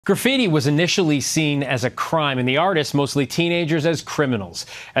Graffiti was initially seen as a crime, and the artists, mostly teenagers, as criminals.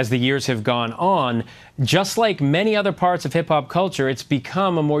 As the years have gone on, just like many other parts of hip-hop culture, it's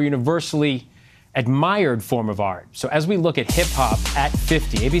become a more universally admired form of art. So as we look at hip-hop at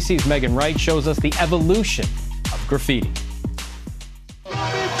 50, ABC's Megan Ryte shows us the evolution of graffiti.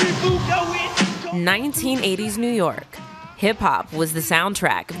 1980s New York. Hip-hop was the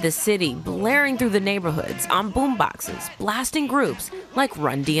soundtrack of the city, blaring through the neighborhoods on boomboxes, blasting groups like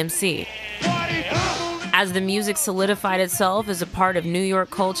Run DMC. As the music solidified itself as a part of New York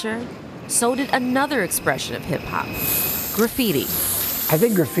culture, so did another expression of hip-hop, graffiti. I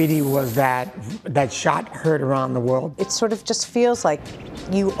think graffiti was that shot heard around the world. It sort of just feels like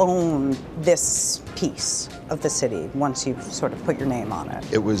you own this piece of the city once you've sort of put your name on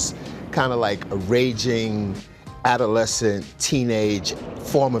it. It was kind of like a raging adolescent, teenage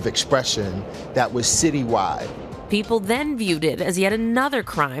form of expression that was citywide. People then viewed it as yet another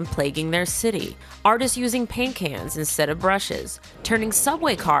crime plaguing their city. Artists using paint cans instead of brushes, turning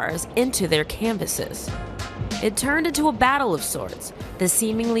subway cars into their canvases. It turned into a battle of sorts, the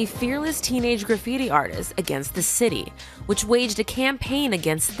seemingly fearless teenage graffiti artists against the city, which waged a campaign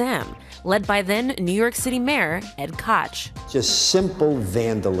against them, led by then New York City Mayor Ed Koch. Just simple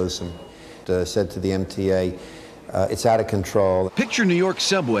vandalism. Said to the MTA, it's out of control. Picture New York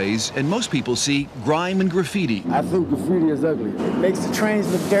subways, and most people see grime and graffiti. I think graffiti is ugly. It makes the trains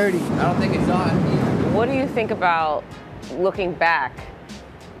look dirty. I don't think it's on either. What do you think about looking back?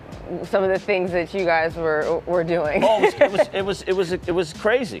 Some of the things that you guys were doing. Oh, it was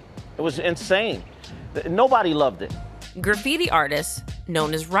crazy. It was insane. Nobody loved it. Graffiti artists,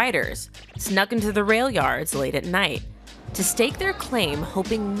 known as writers, snuck into the rail yards late at night to stake their claim,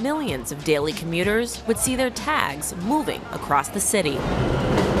 hoping millions of daily commuters would see their tags moving across the city.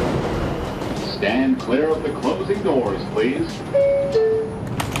 Stand clear of the closing doors, please.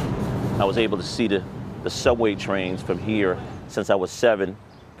 I was able to see the subway trains from here since I was 7.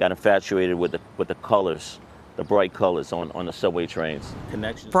 Got infatuated with the colors, the bright colors on the subway trains.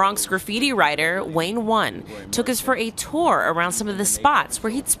 Bronx graffiti writer Wayne One took us for a tour around some of the spots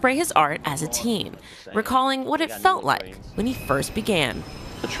where he'd spray his art as a teen, recalling what it felt like when he first began.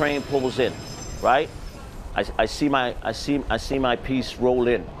 The train pulls in, right? I see my piece roll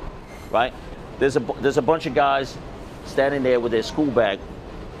in, right? There's a bunch of guys standing there with their school bag,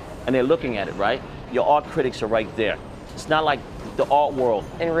 and they're looking at it, right? Your art critics are right there. It's not like the art world.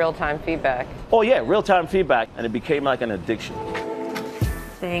 In real-time feedback. Oh yeah, real-time feedback, and it became like an addiction.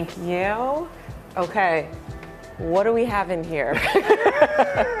 Thank you. Okay, what do we have in here?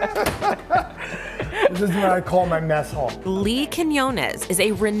 This is what I call my mess hall. Lee Quinones is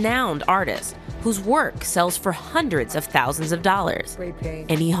a renowned artist whose work sells for hundreds of thousands of dollars.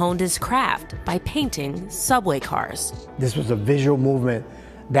 And he honed his craft by painting subway cars. This was a visual movement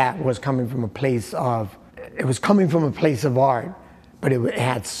that was coming from a place of art, but it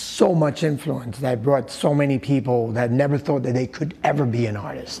had so much influence that brought so many people that never thought that they could ever be an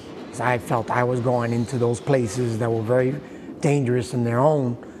artist. I felt I was going into those places that were very dangerous in their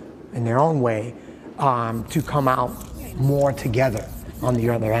own way, to come out more together on the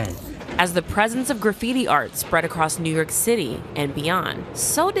other end. As the presence of graffiti art spread across New York City and beyond,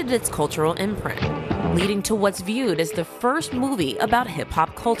 so did its cultural imprint, leading to what's viewed as the first movie about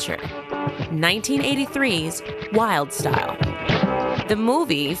hip-hop culture, 1983's Wild Style. The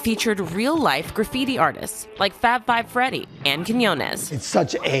movie featured real-life graffiti artists like Fab Five Freddy and Quinones. It's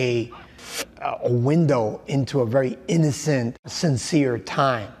such a window into a very innocent, sincere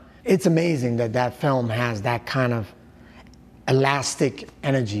time. It's amazing that that film has that kind of elastic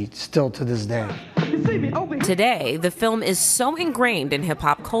energy still to this day. Today, the film is so ingrained in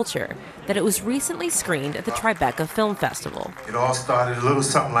hip-hop culture that it was recently screened at the Tribeca Film Festival. It all started a little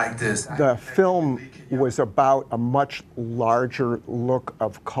something like this. The film was about a much larger look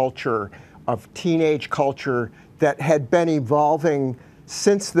of culture, of teenage culture that had been evolving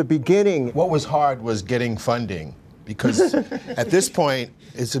since the beginning. What was hard was getting funding, because at this point,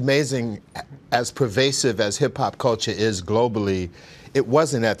 it's amazing, as pervasive as hip-hop culture is globally, it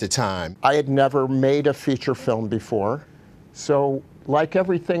wasn't at the time. I had never made a feature film before, so like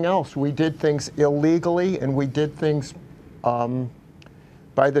everything else, we did things illegally and we did things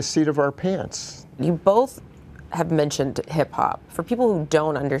by the seat of our pants. You both have mentioned hip-hop. For people who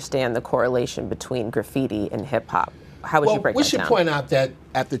don't understand the correlation between graffiti and hip-hop, how would you break that down? We should point out that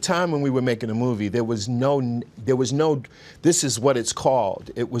at the time when we were making the movie, there was no, this is what it's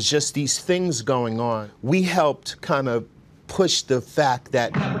called. It was just these things going on. We helped kind of push the fact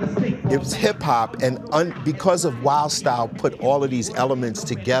that it was hip-hop, and because of Wild Style put all of these elements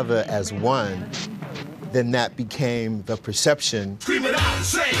together as one, then that became the perception.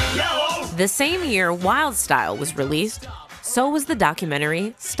 The same year Wild Style was released, so was the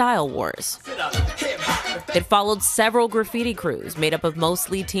documentary Style Wars. It followed several graffiti crews made up of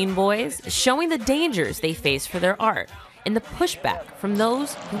mostly teen boys, showing the dangers they face for their art and the pushback from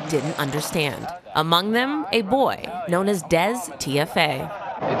those who didn't understand. Among them, a boy known as Des TFA.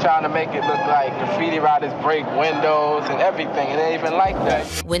 They're trying to make it look like graffiti writers break windows and everything. It ain't even like that.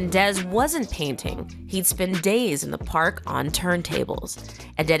 When Des wasn't painting, he'd spend days in the park on turntables,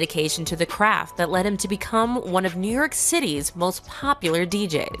 a dedication to the craft that led him to become one of New York City's most popular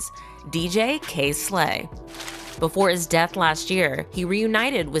DJs, DJ K. Slay. Before his death last year, he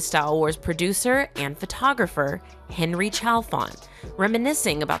reunited with Style Wars producer and photographer Henry Chalfant,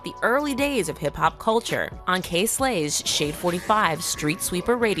 reminiscing about the early days of hip-hop culture on K. Slay's Shade 45 Street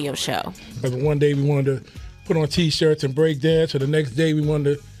Sweeper radio show. One day we wanted to put on T-shirts and break dance, or the next day we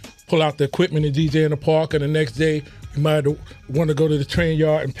wanted to pull out the equipment and DJ in the park, and the next day we might want to go to the train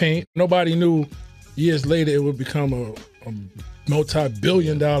yard and paint. Nobody knew years later it would become a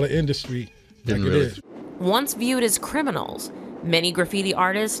multi-billion-dollar industry like it is. Once viewed as criminals, many graffiti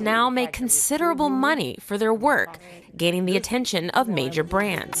artists now make considerable money for their work, gaining the attention of major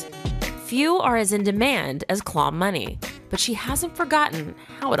brands. Few are as in demand as Claw Money, but she hasn't forgotten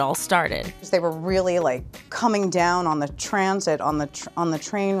how it all started. They were really like coming down on the transit, on the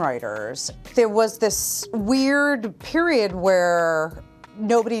train riders. There was this weird period where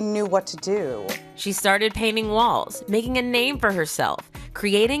nobody knew what to do. She started painting walls, making a name for herself,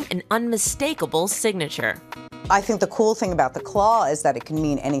 creating an unmistakable signature. I think the cool thing about the claw is that it can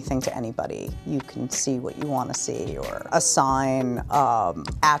mean anything to anybody. You can see what you want to see or assign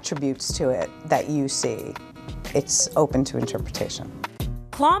attributes to it that you see. It's open to interpretation.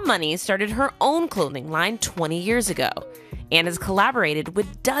 Claw Money started her own clothing line 20 years ago and has collaborated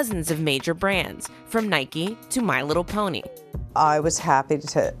with dozens of major brands, from Nike to My Little Pony. I was happy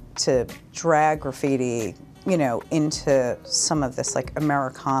to drag graffiti, you know, into some of this like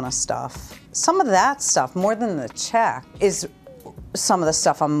Americana stuff. Some of that stuff, more than the check, is some of the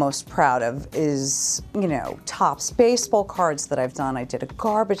stuff I'm most proud of is, you know, Topps baseball cards that I've done. I did a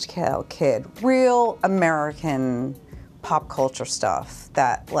Garbage Pail Kid, real American pop culture stuff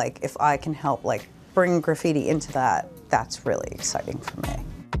that, like, if I can help, like, bring graffiti into that, that's really exciting for me.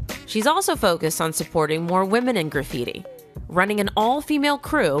 She's also focused on supporting more women in graffiti, running an all-female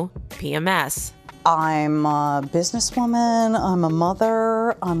crew, PMS. I'm a businesswoman, I'm a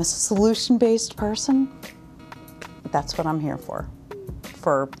mother, I'm a solution-based person. That's what I'm here for.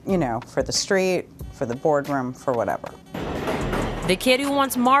 For, you know, for the street, for the boardroom, for whatever. The kid who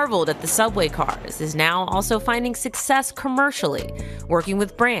once marveled at the subway cars is now also finding success commercially, working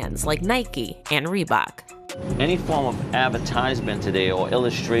with brands like Nike and Reebok. Any form of advertisement today, or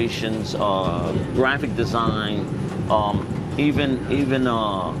illustrations, graphic design, even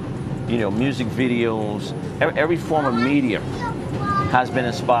you know, music videos, every form of media has been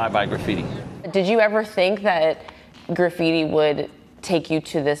inspired by graffiti. Did you ever think that graffiti would take you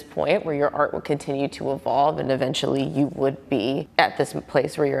to this point where your art would continue to evolve and eventually you would be at this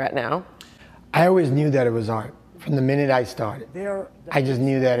place where you're at now? I always knew that it was art. From the minute I started, I just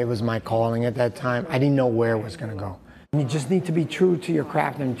knew that it was my calling at that time. I didn't know where it was going to go. You just need to be true to your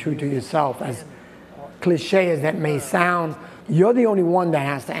craft and true to yourself. As cliche as that may sound, you're the only one that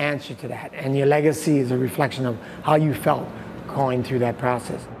has to answer to that. And your legacy is a reflection of how you felt going through that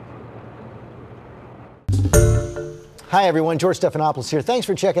process. Hi everyone, George Stephanopoulos here. Thanks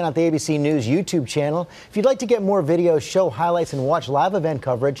for checking out the ABC News YouTube channel. If you'd like to get more videos, show highlights, and watch live event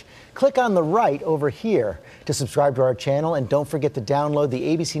coverage, click on the right over here to subscribe to our channel, and don't forget to download the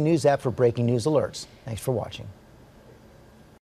ABC News app for breaking news alerts. Thanks for watching.